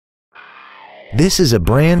This is a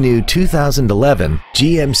brand new 2011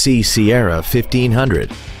 GMC Sierra 1500.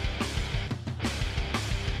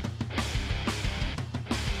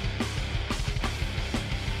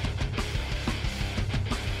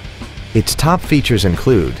 Its top features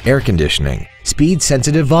include air conditioning,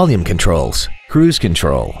 speed-sensitive volume controls, cruise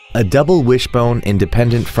control, a double wishbone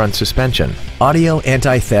independent front suspension, audio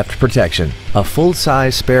anti-theft protection, a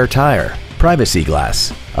full-size spare tire, privacy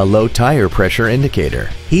glass, a low tire pressure indicator,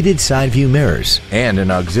 heated side view mirrors, and an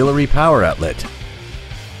auxiliary power outlet.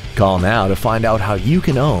 Call now to find out how you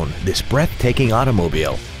can own this breathtaking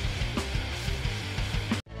automobile.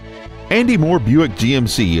 Andy Mohr Buick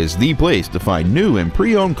GMC is the place to find new and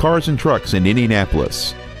pre-owned cars and trucks in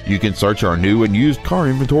Indianapolis. You can search our new and used car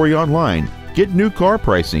inventory online, get new car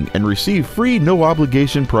pricing, and receive free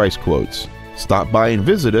no-obligation price quotes. Stop by and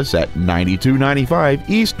visit us at 9295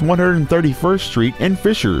 East 131st Street in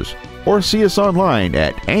Fishers, or see us online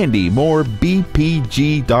at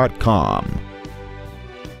andymoorbpg.com.